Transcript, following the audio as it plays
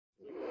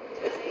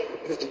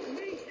Get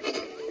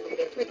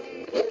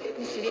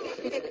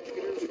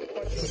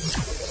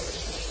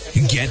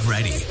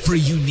ready for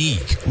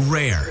unique,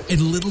 rare,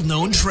 and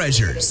little-known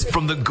treasures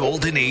from the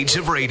golden age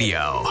of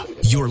radio.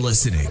 You're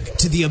listening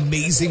to The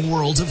Amazing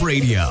World of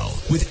Radio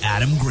with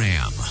Adam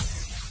Graham.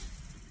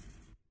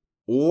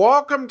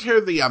 Welcome to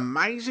The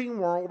Amazing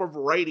World of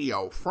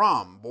Radio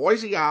from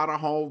Boise,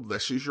 Idaho.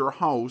 This is your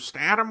host,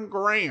 Adam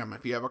Graham.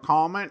 If you have a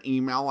comment,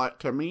 email it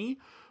to me,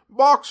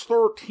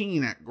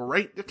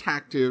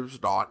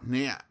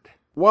 box13@greatdetectives.net.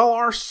 Well,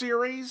 our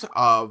series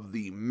of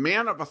The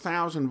Men of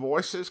 1,000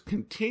 Voices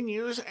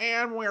continues,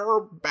 and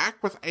we're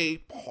back with a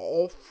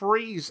Paul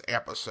Frees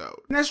episode.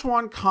 This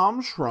one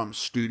comes from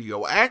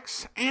Studio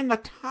X, and the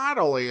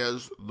title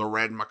is The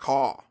Red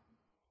Macaw.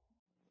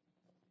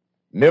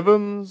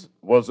 Nivens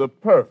was a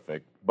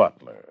perfect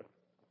butler.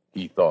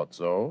 He thought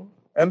so,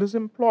 and his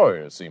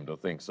employer seemed to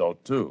think so,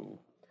 too.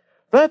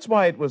 That's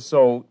why it was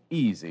so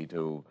easy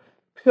to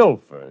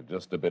pilfer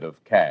just a bit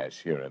of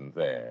cash here and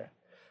there.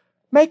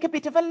 Make a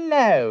bit of a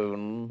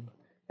loan,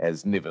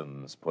 as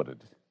Nivens put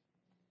it,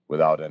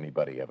 without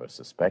anybody ever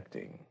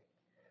suspecting.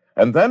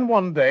 And then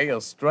one day a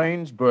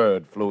strange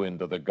bird flew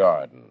into the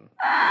garden.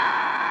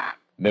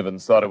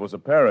 Nivens thought it was a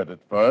parrot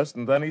at first,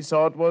 and then he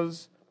saw it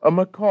was a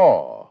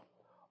macaw,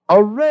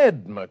 a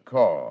red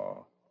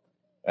macaw.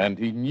 And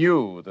he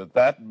knew that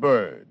that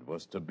bird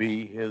was to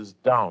be his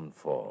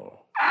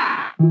downfall.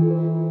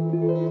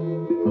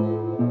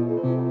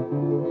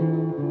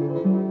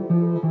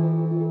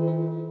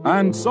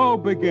 And so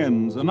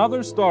begins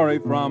another story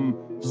from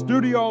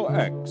Studio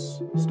X,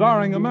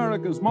 starring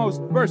America's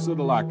most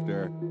versatile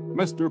actor,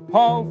 Mr.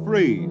 Paul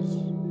Frees.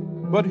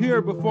 But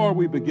here, before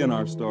we begin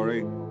our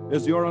story,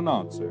 is your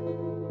announcer.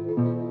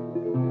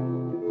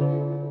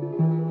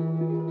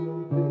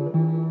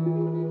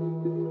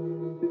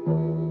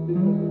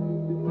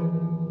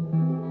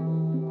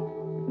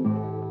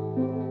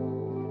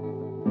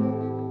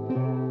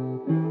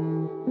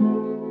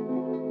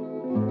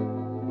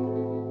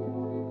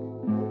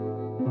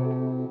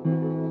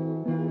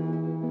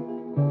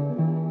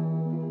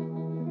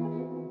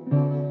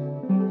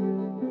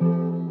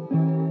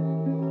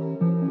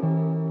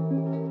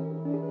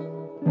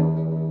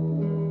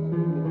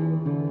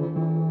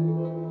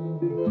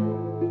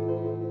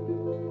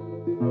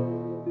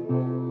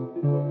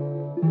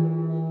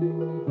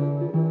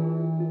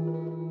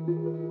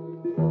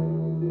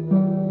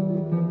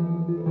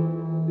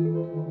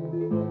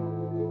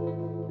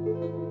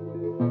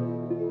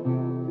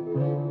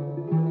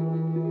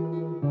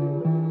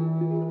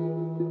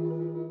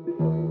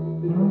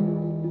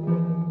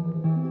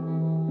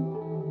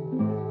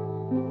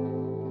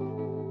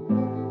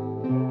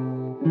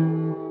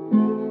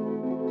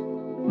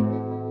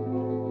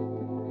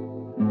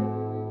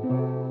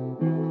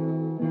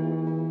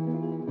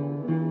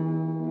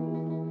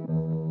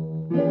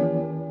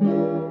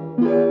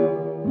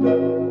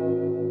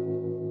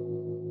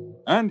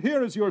 And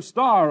here is your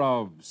star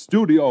of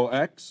Studio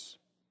X,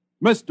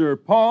 Mr.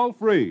 Paul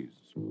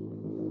Frees.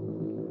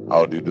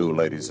 How do you do,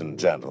 ladies and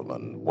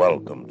gentlemen?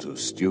 Welcome to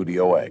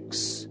Studio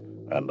X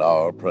and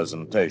our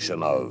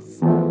presentation of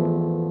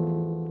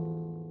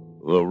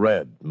The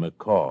Red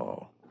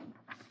Macaw.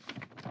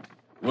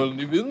 Well,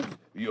 Nivens,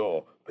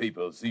 your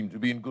papers seem to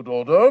be in good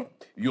order.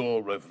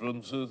 Your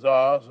references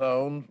are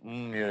sound.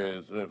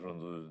 Yes,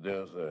 references,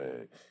 dare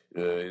say.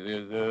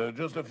 There's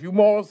just a few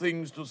more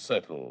things to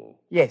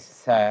settle. Yes,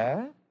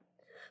 sir.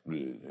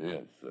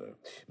 Yes, sir.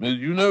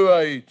 You know,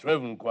 I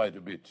travel quite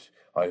a bit.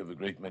 I have a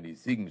great many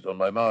things on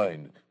my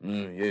mind.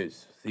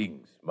 Yes,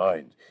 things,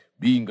 mind.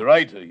 Being a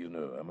writer, you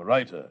know, I'm a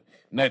writer.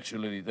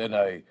 Naturally, then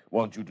I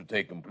want you to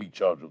take complete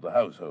charge of the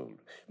household.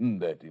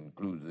 That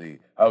includes the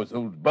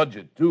household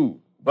budget,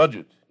 too.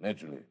 Budget,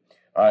 naturally.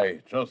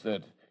 I trust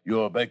that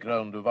your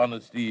background of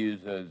honesty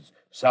is as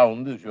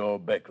sound as your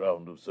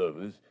background of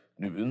service,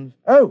 Nivens.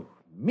 Oh,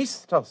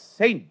 Mr.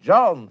 St.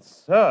 John,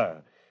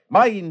 sir.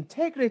 My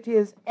integrity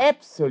is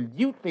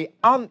absolutely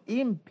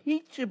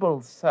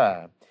unimpeachable,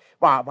 sir.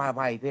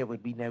 Why, there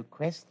would be no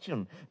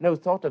question, no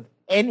thought of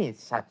any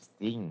such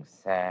thing,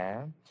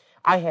 sir.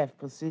 I have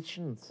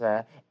position,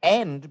 sir,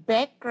 and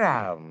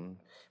background.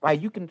 Why,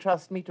 you can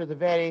trust me to the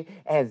very,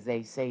 as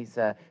they say,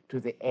 sir, to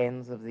the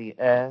ends of the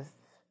earth.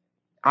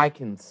 I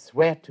can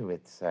swear to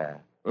it,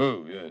 sir.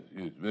 Oh, yes,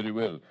 very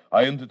well.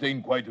 I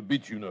entertain quite a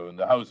bit, you know, and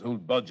the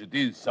household budget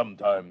is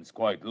sometimes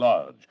quite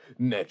large.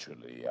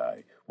 Naturally,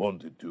 I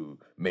wanted to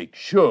make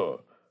sure.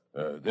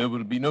 There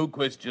will be no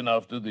question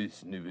after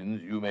this,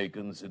 Nivens. You may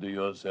consider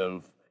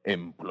yourself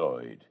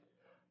employed.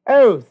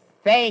 Oh,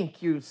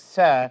 thank you,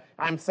 sir.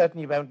 I'm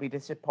certain you won't be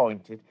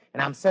disappointed,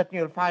 and I'm certain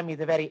you'll find me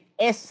the very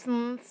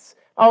essence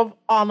of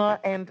honor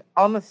and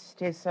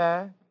honesty,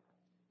 sir.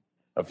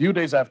 A few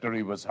days after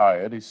he was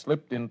hired, he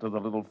slipped into the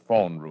little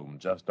phone room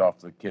just off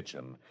the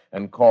kitchen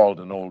and called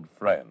an old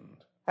friend.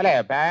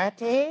 Hello,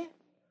 Bertie.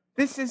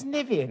 This is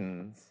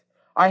Nivens.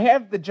 I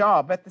have the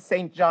job at the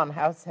St. John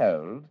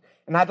household,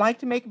 and I'd like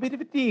to make a bit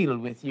of a deal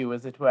with you,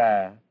 as it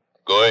were.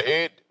 Go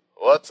ahead.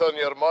 What's on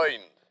your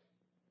mind?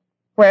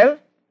 Well,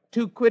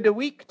 £2 a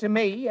week to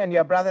me, and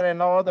your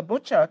brother-in-law, the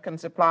butcher, can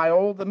supply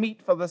all the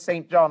meat for the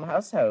St. John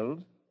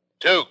household.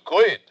 £2?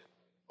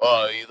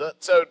 Why,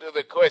 that's out of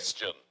the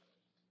question.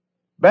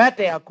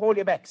 Bertie, I'll call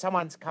you back.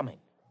 Someone's coming.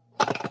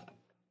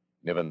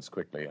 Nivens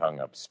quickly hung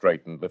up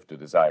straight and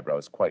lifted his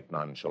eyebrows quite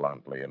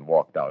nonchalantly and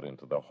walked out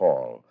into the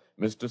hall.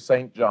 Mr.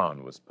 St.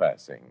 John was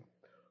passing.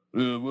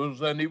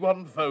 Was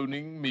anyone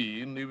phoning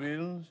me,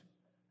 Nivens?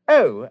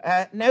 Oh,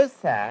 no,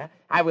 sir.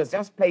 I was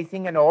just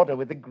placing an order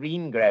with the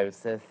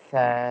greengrocer,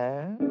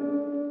 sir.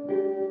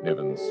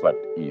 Nivens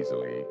slept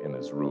easily in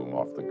his room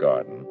off the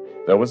garden.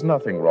 There was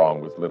nothing wrong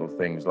with little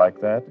things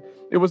like that.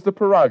 It was the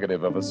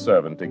prerogative of a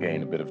servant to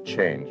gain a bit of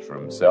change for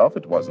himself.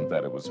 It wasn't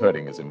that it was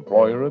hurting his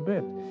employer a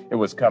bit. It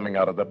was coming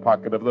out of the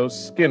pocket of those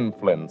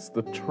skinflints,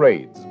 the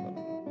tradesmen.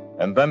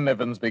 And then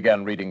Nivens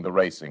began reading the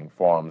racing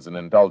forms and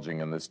indulging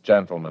in this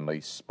gentlemanly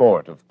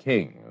sport of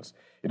kings.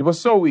 It was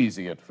so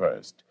easy at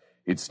first.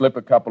 He'd slip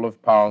a couple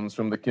of pounds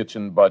from the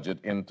kitchen budget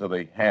into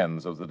the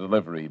hands of the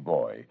delivery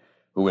boy,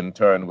 who in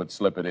turn would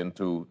slip it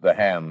into the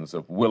hands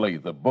of Willie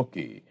the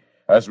bookie,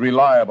 as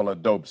reliable a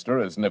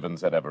dopester as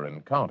Nivens had ever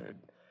encountered.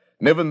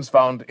 Nivens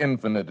found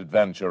infinite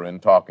adventure in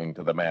talking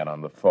to the man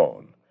on the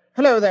phone.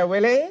 Hello there,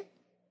 Willie.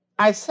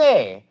 I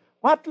say,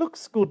 what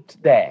looks good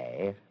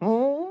today?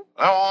 Oh,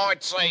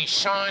 I'd say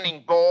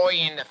Shining Boy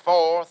in the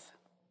 4th.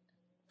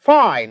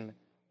 Fine.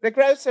 The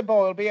grocer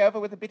boy will be over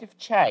with a bit of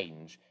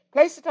change.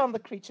 Place it on the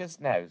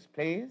creature's nose,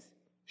 please.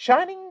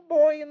 Shining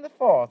Boy in the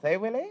 4th, eh,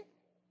 Willie?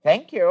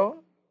 Thank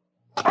you.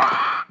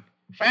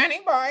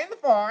 Shining Boy in the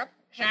 4th.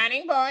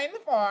 Shining Boy in the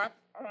 4th.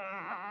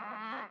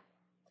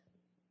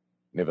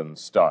 Nivens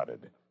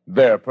started.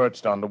 There,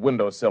 perched on the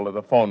windowsill of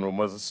the phone room,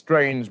 was a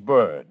strange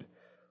bird.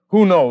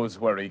 Who knows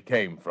where he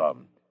came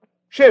from?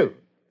 Shoo!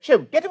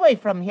 Get away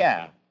from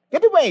here.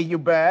 Get away, you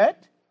bird.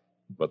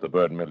 But the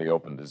bird merely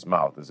opened his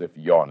mouth as if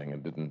yawning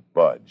and didn't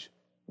budge.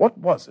 What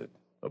was it?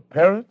 A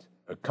parrot?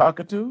 A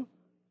cockatoo?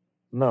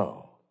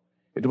 No.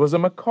 It was a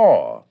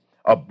macaw.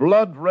 A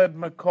blood-red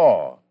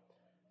macaw.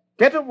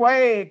 Get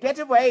away,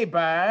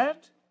 bird.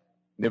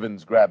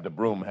 Nivens grabbed a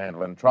broom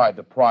handle and tried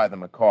to pry the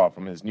macaw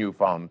from his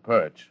newfound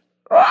perch.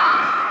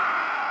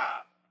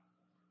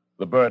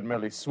 The bird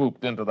merely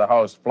swooped into the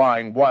house,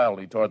 flying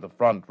wildly toward the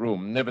front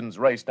room. Nivens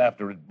raced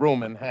after it,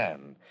 broom in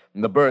hand,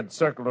 and the bird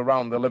circled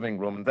around the living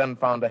room and then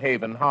found a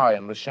haven high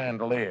in the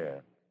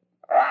chandelier.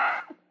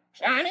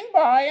 Shining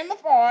Boy in the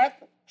 4th.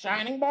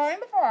 Shining Boy in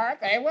the 4th,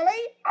 eh,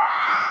 Willie?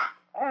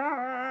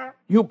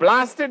 You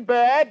blasted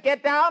bird,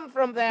 get down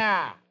from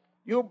there.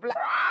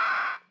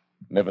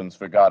 Nivens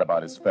forgot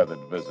about his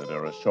feathered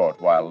visitor a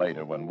short while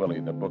later when Willie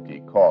the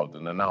bookie called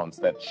and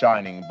announced that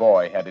Shining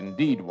Boy had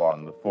indeed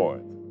won the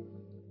 4th.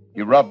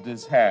 He rubbed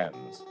his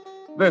hands.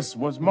 This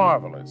was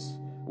marvelous.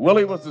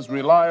 Willie was as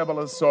reliable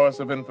a source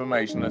of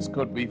information as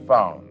could be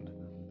found.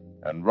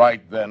 And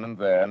right then and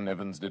there,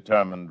 Nivens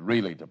determined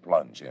really to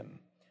plunge in.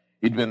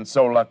 He'd been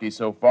so lucky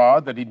so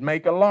far that he'd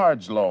make a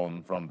large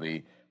loan from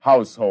the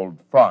household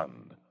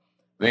fund,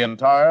 the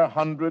entire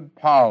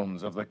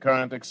 £100 of the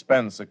current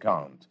expense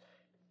account.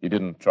 He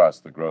didn't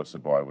trust the grocer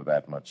boy with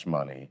that much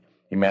money.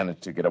 He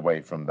managed to get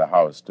away from the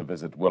house to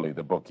visit Willie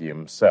the bookie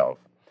himself.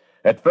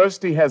 At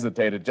first he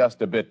hesitated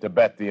just a bit to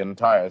bet the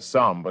entire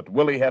sum, but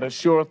Willie had a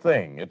sure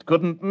thing. It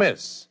couldn't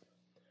miss.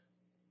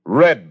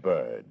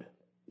 Redbird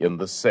in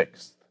the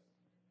 6th.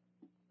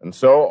 And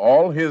so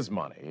all his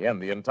money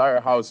and the entire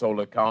household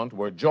account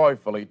were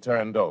joyfully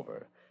turned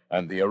over,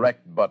 and the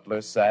erect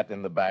butler sat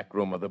in the back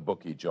room of the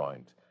bookie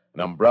joint,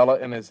 an umbrella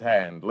in his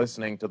hand,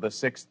 listening to the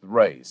 6th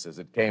race as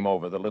it came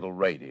over the little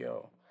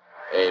radio.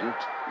 And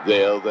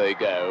there they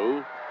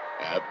go.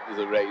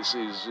 The race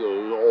is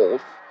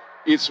off.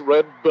 It's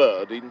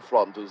Redbird in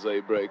front as they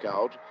break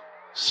out.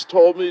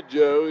 Stormy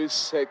Joe is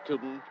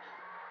second.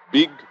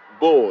 Big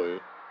Boy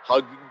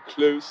hugging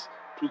close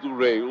to the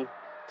rail.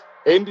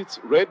 And it's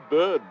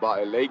Redbird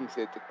by a length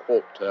at the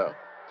quarter,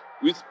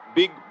 with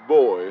Big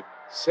Boy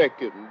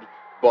second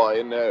by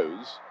a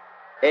nose,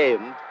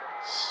 and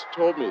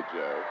Stormy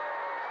Joe.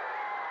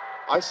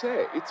 I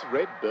say, it's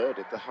Redbird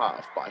at the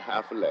half by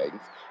half a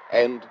length,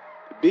 and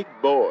Big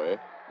Boy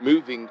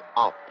moving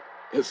up,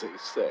 as they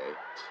say,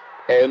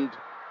 and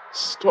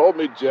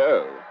Stormy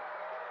Joe.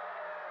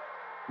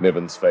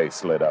 Nivens'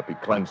 face lit up. He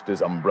clenched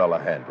his umbrella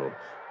handle.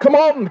 Come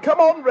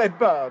on,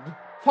 Redbird.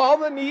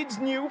 Father needs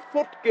new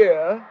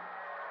footgear.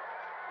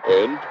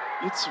 And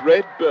it's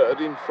Redbird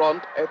in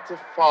front at the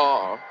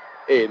far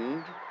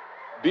end,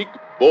 Big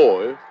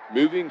Boy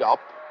moving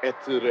up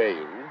at the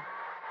rail,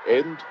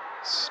 and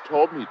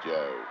Stormy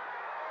Joe.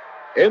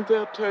 And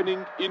they're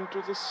turning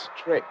into the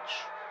stretch.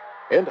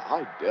 And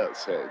I dare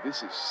say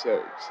this is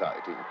so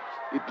exciting.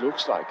 It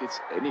looks like it's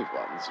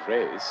anyone's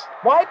race.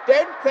 Why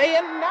don't they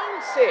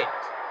announce it?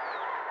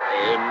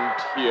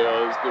 And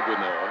here's the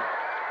winner,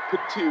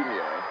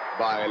 Petunia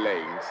by a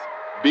length,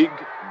 Big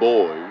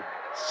Boy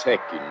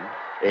second,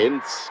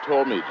 and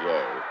Stormy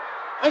Joe.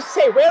 I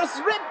say,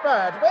 where's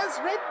Redbird?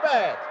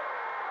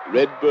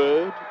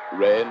 Redbird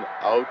ran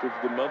out of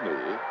the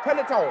money. Turn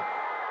it off,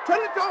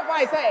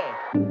 I say.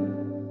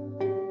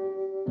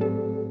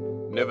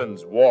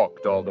 Nivens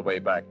walked all the way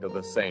back to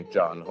the St.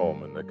 John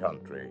home in the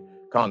country,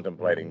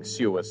 contemplating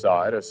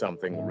suicide or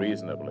something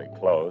reasonably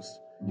close.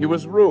 He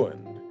was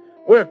ruined.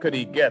 Where could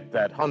he get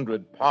that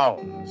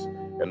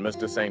 £100? And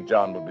Mr. St.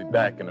 John would be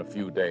back in a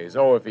few days.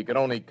 Oh, if he could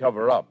only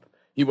cover up.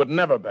 He would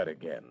never bet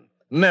again.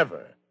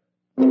 Never.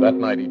 That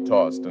night he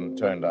tossed and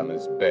turned on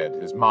his bed,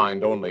 his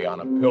mind only on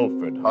a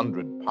pilfered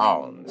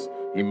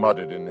 £100. He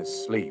muttered in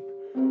his sleep.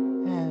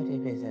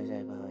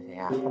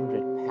 £100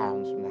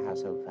 from the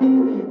household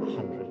fund.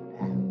 £100.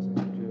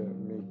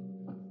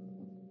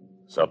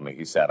 Suddenly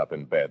he sat up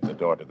in bed. The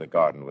door to the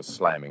garden was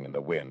slamming in the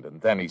wind, and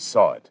then he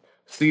saw it.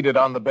 Seated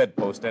on the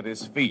bedpost at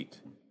his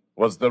feet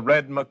was the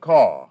red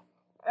macaw.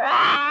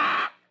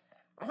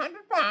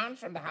 £100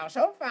 from the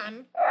household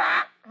fund.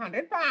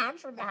 £100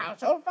 from the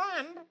household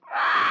fund.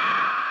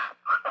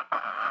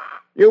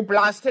 You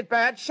blasted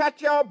bird,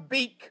 shut your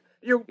beak.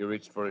 He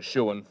reached for a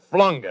shoe and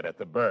flung it at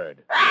the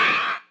bird.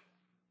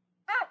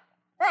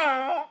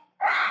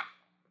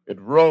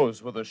 It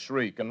rose with a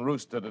shriek and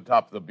roosted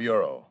atop the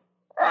bureau.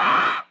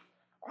 £100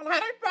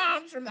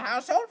 from the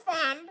household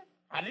fund.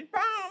 £100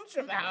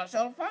 from the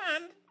household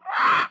fund.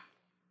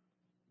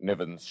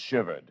 Nivens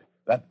shivered.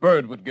 That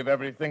bird would give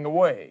everything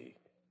away.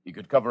 He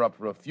could cover up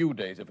for a few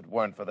days if it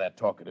weren't for that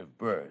talkative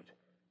bird.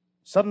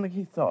 Suddenly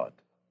he thought,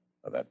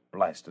 that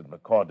blasted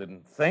macaw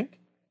didn't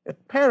think.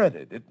 It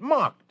parroted. It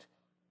mocked.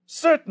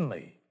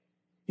 Certainly.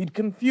 He'd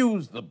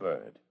confused the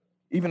bird,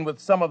 even with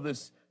some of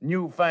this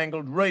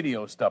newfangled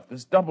radio stuff,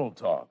 this double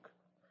talk.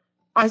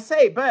 I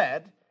say,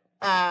 Bird,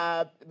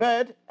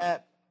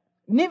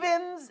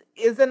 Nivens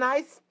is a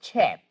nice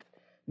chap.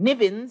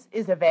 Nivens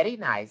is a very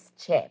nice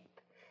chap.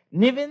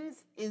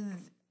 Nivens is...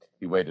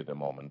 He waited a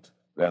moment.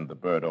 Then the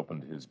bird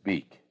opened his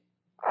beak.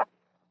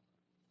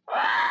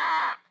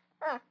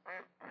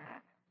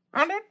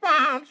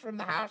 £100 from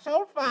the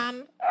household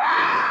fund.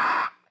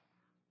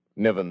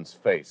 Nivens'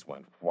 face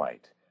went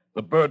white.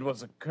 The bird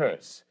was a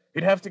curse.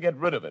 He'd have to get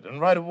rid of it,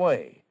 and right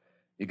away.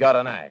 He got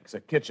an axe, a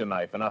kitchen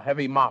knife, and a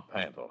heavy mop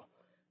handle.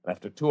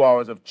 After 2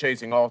 hours of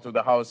chasing all through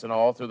the house and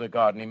all through the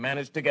garden, he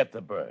managed to get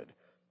the bird.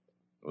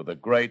 With a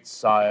great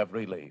sigh of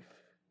relief,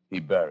 he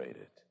buried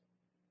it.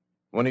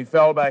 When he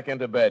fell back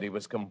into bed, he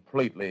was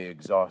completely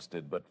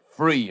exhausted, but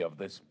free of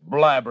this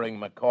blabbering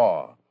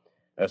macaw.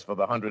 As for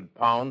the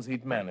 £100,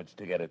 he'd managed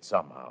to get it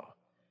somehow.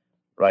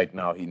 Right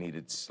now, he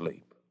needed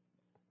sleep.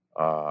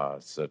 Ah,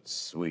 such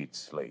sweet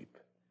sleep.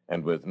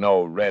 And with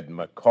no red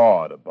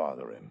macaw to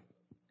bother him.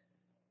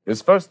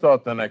 His first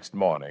thought the next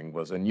morning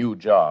was a new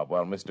job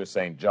while Mr.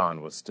 St.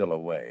 John was still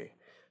away.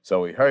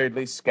 So he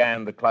hurriedly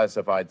scanned the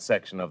classified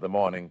section of the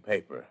morning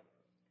paper.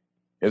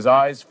 His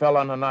eyes fell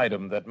on an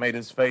item that made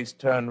his face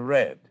turn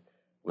red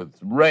with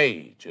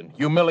rage and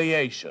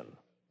humiliation.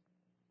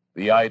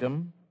 The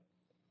item?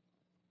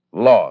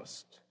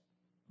 Lost.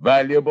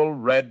 Valuable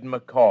red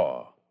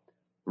macaw.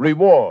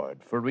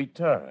 Reward for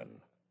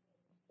return.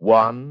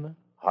 £100.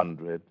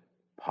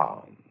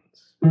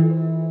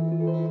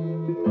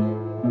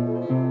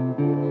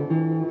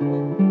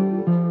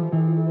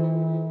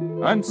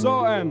 And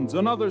so ends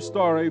another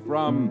story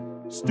from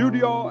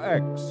Studio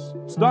X,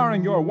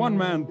 starring your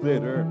one-man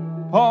theater,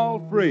 Paul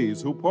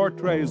Frees, who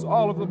portrays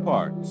all of the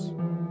parts.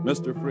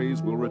 Mr.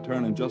 Frees will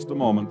return in just a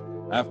moment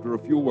after a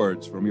few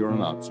words from your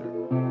announcer.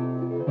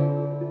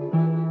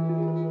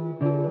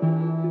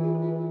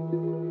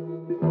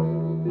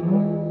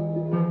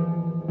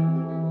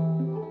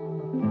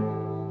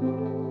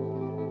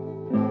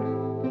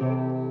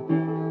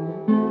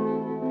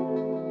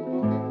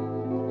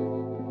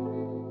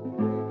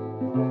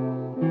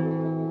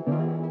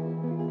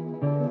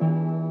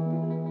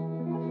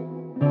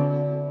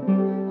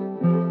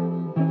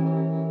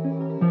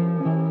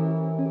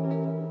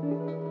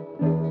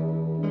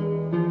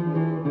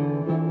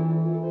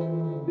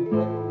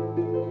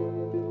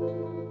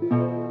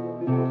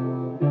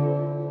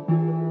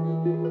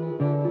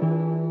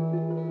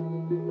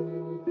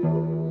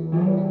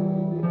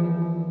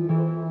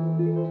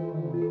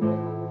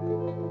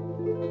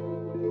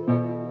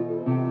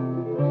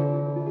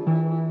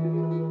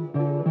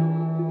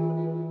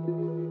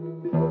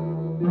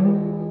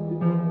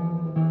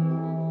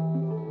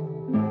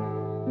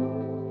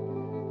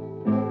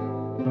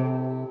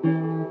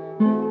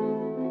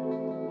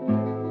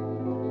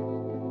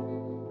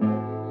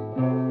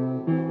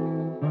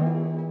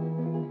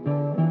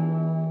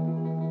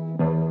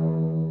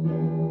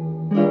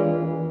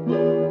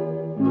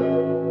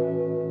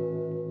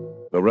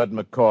 The Red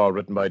Macaw,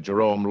 written by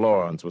Jerome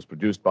Lawrence, was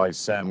produced by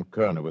Sam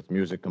Kerner with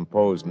music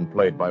composed and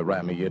played by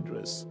Rami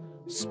Idris.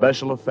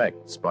 Special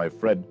effects by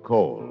Fred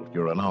Cole.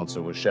 Your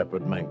announcer was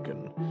Shepard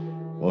Menken.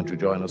 Won't you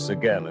join us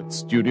again at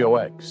Studio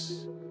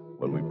X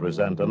when we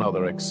present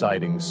another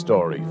exciting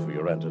story for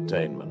your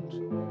entertainment?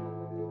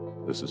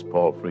 This is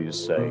Paul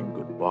Frees saying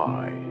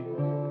goodbye.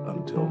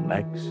 Until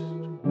next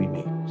we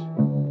meet.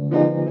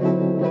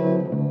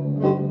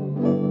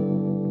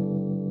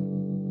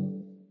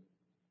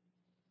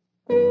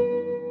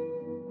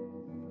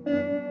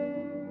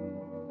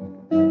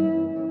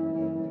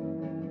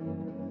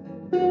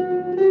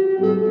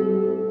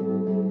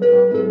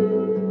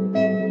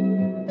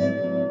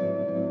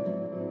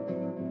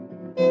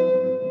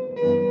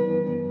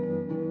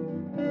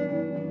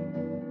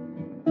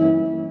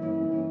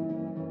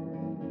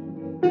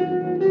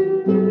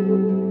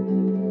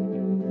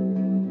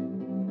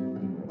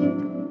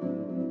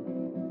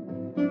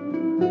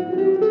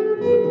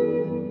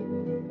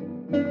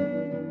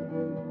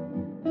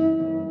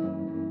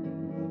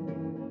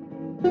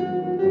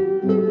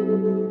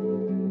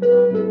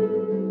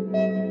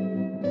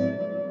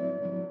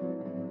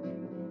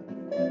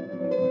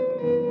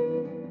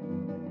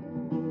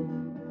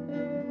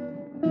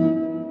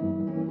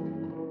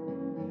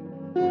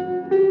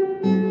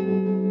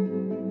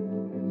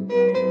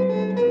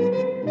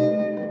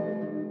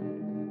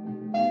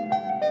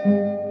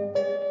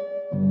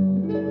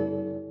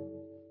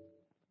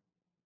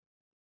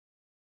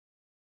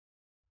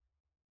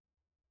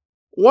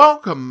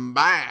 Welcome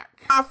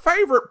back. My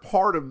favorite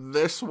part of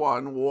this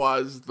one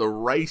was the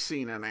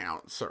racing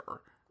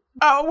announcer,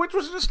 which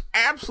was just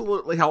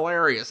absolutely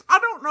hilarious. I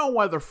don't know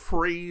whether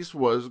Freeze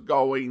was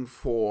going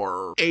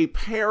for a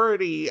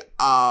parody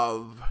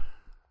of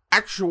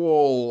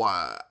actual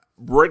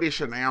British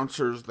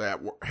announcers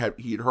that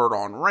he'd heard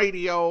on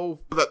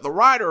radio, that the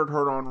writer had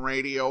heard on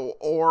radio,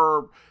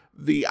 or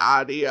the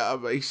idea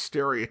of a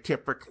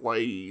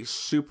stereotypically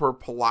super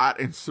polite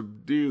and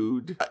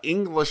subdued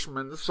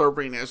Englishman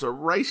serving as a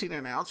racing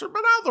announcer,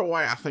 but either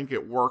way, I think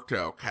it worked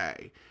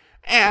okay.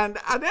 And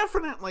I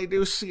definitely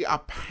do see a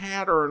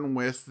pattern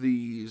with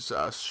these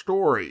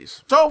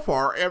stories. So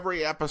far,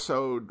 every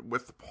episode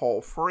with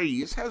Paul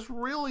Frees has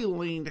really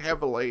leaned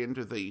heavily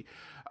into the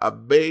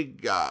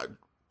big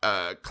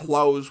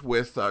close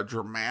with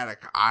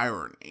dramatic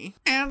irony.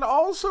 And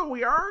also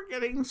we are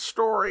getting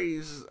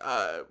stories,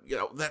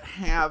 that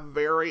have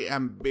very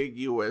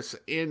ambiguous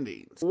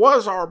endings.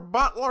 Was our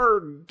butler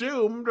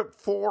doomed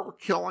for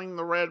killing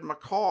the Red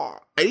Macaw?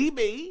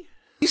 Maybe.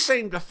 He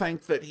seemed to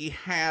think that he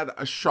had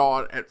a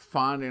shot at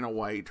finding a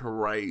way to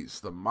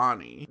raise the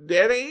money.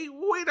 Did he?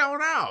 We don't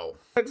know.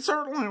 It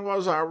certainly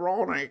was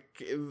ironic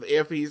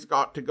if he's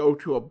got to go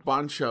to a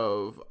bunch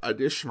of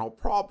additional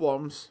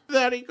problems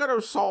that he could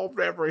have solved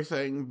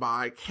everything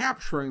by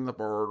capturing the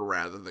bird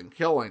rather than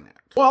killing it.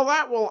 Well,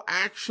 that will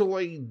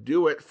actually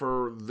do it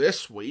for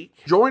this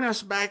week. Join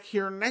us back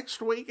here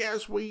next week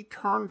as we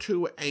turn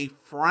to a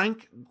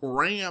Frank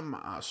Graham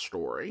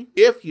story.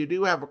 If you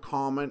do have a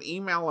comment,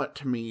 email it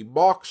to me,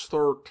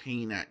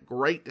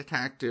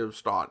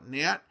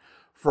 box13@greatdetectives.net.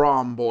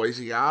 From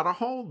Boise,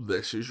 Idaho,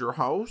 this is your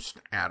host,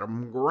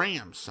 Adam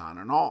Graham,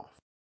 signing off.